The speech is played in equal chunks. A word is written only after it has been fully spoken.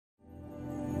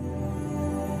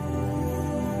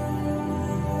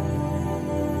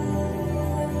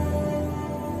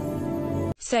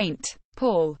St.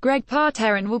 Paul. Greg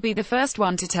Pateryn will be the first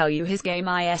one to tell you his game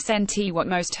isn't what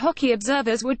most hockey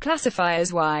observers would classify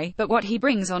as why, but what he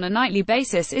brings on a nightly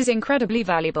basis is incredibly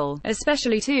valuable,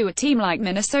 especially to a team like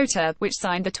Minnesota, which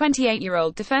signed the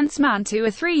 28-year-old defenseman to a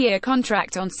 3-year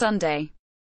contract on Sunday.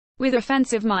 With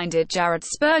offensive-minded Jared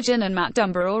Spurgeon and Matt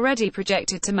Dumba already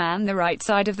projected to man the right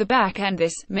side of the back end,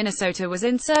 Minnesota was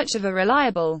in search of a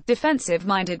reliable,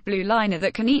 defensive-minded blue liner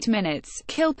that can eat minutes,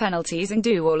 kill penalties and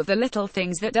do all of the little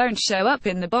things that don't show up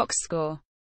in the box score.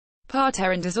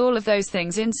 Pateryn does all of those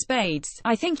things in spades.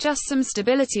 I think just some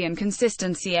stability and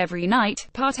consistency every night,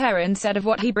 Pateryn said of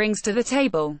what he brings to the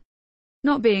table.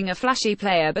 Not being a flashy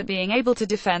player but being able to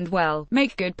defend well,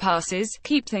 make good passes,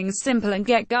 keep things simple and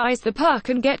get guys the puck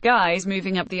and get guys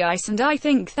moving up the ice, and I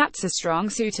think that's a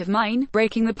strong suit of mine,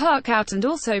 breaking the puck out and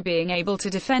also being able to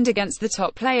defend against the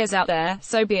top players out there,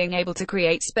 so being able to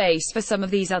create space for some of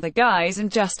these other guys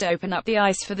and just open up the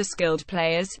ice for the skilled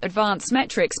players. Advanced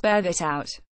metrics bear that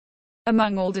out.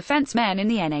 Among all defensemen in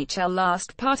the NHL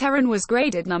last, Pateryn was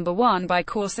graded number 1 by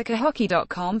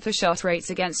CorsicaHockey.com for shot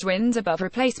rates against wins above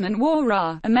replacement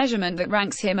WAR, a measurement that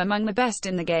ranks him among the best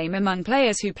in the game among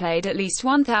players who played at least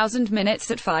 1,000 minutes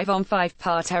at 5-on-5.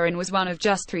 Pateryn was one of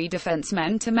just 3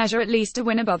 defensemen to measure at least a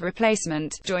win above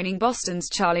replacement, joining Boston's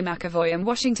Charlie McAvoy and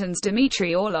Washington's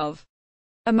Dmitry Orlov.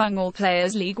 Among all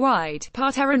players league-wide,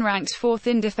 Pateryn ranked 4th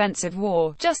in defensive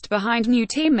WAR, just behind new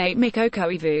teammate Mikko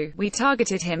Koivu. We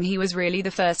targeted him, he was really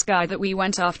the first guy that we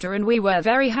went after and we were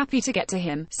very happy to get to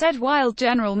him, said Wild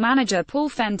general manager Paul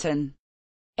Fenton.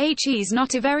 He's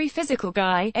not a very physical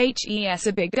guy, he's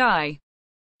a big guy.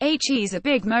 He's a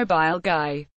big mobile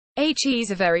guy. He's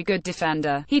a very good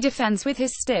defender, he defends with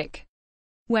his stick.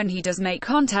 When he does make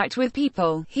contact with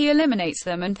people, he eliminates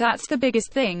them, and that's the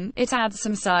biggest thing. It adds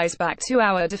some size back to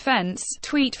our defense.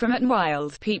 Tweet from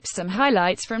 @Wild. Peeps some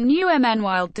highlights from new MN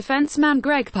Wild defenseman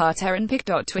Greg Pateryn.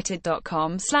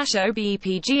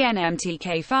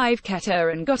 pic.twitter.com/OBEPGNMTK5.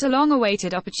 Pateryn got a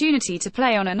long-awaited opportunity to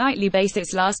play on a nightly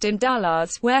basis last in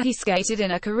Dallas, where he skated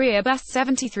in a career-best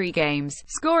 73 games,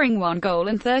 scoring 1 goal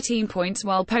and 13 points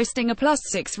while posting a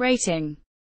 +6 rating.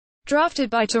 Drafted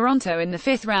by Toronto in the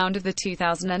 5th round of the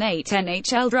 2008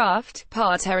 NHL Draft,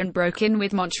 Pateryn broke in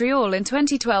with Montreal in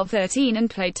 2012-13 and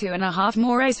played 2.5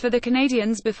 moires for the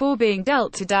Canadiens before being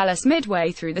dealt to Dallas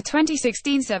midway through the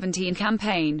 2016-17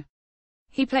 campaign.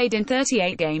 He played in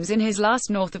 38 games in his last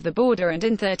north of the border and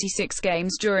in 36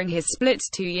 games during his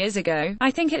splits 2 years ago. I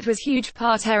think it was huge,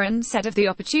 Pateryn said of the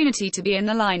opportunity to be in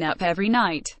the lineup every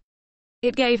night.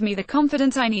 It gave me the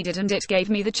confidence I needed and it gave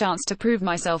me the chance to prove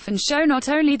myself and show not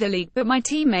only the league but my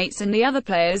teammates and the other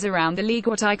players around the league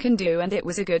what I can do, and it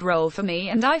was a good role for me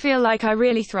and I feel like I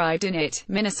really thrived in it.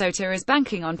 Minnesota is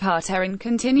banking on Pateryn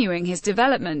continuing his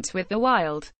development with the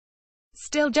Wild.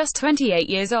 Still just 28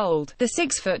 years old, the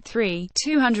 6'3",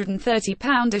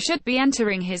 230-pounder should be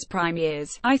entering his prime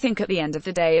years. I think at the end of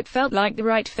the day it felt like the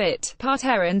right fit,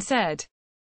 Pateryn said.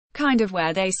 Kind of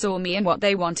where they saw me and what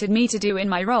they wanted me to do in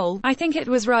my role. I think it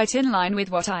was right in line with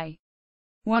what I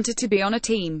wanted to be on a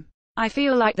team. I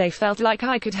feel like they felt like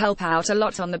I could help out a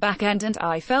lot on the back end and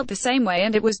I felt the same way,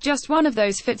 and it was just one of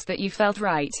those fits that you felt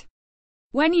right.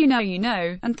 When you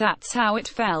know, and that's how it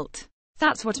felt.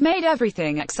 That's what made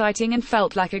everything exciting and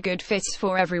felt like a good fit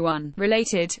for everyone.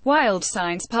 Related, Wild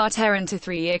signs Pateryn to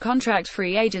 3-year contract.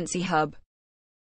 Free agency hub.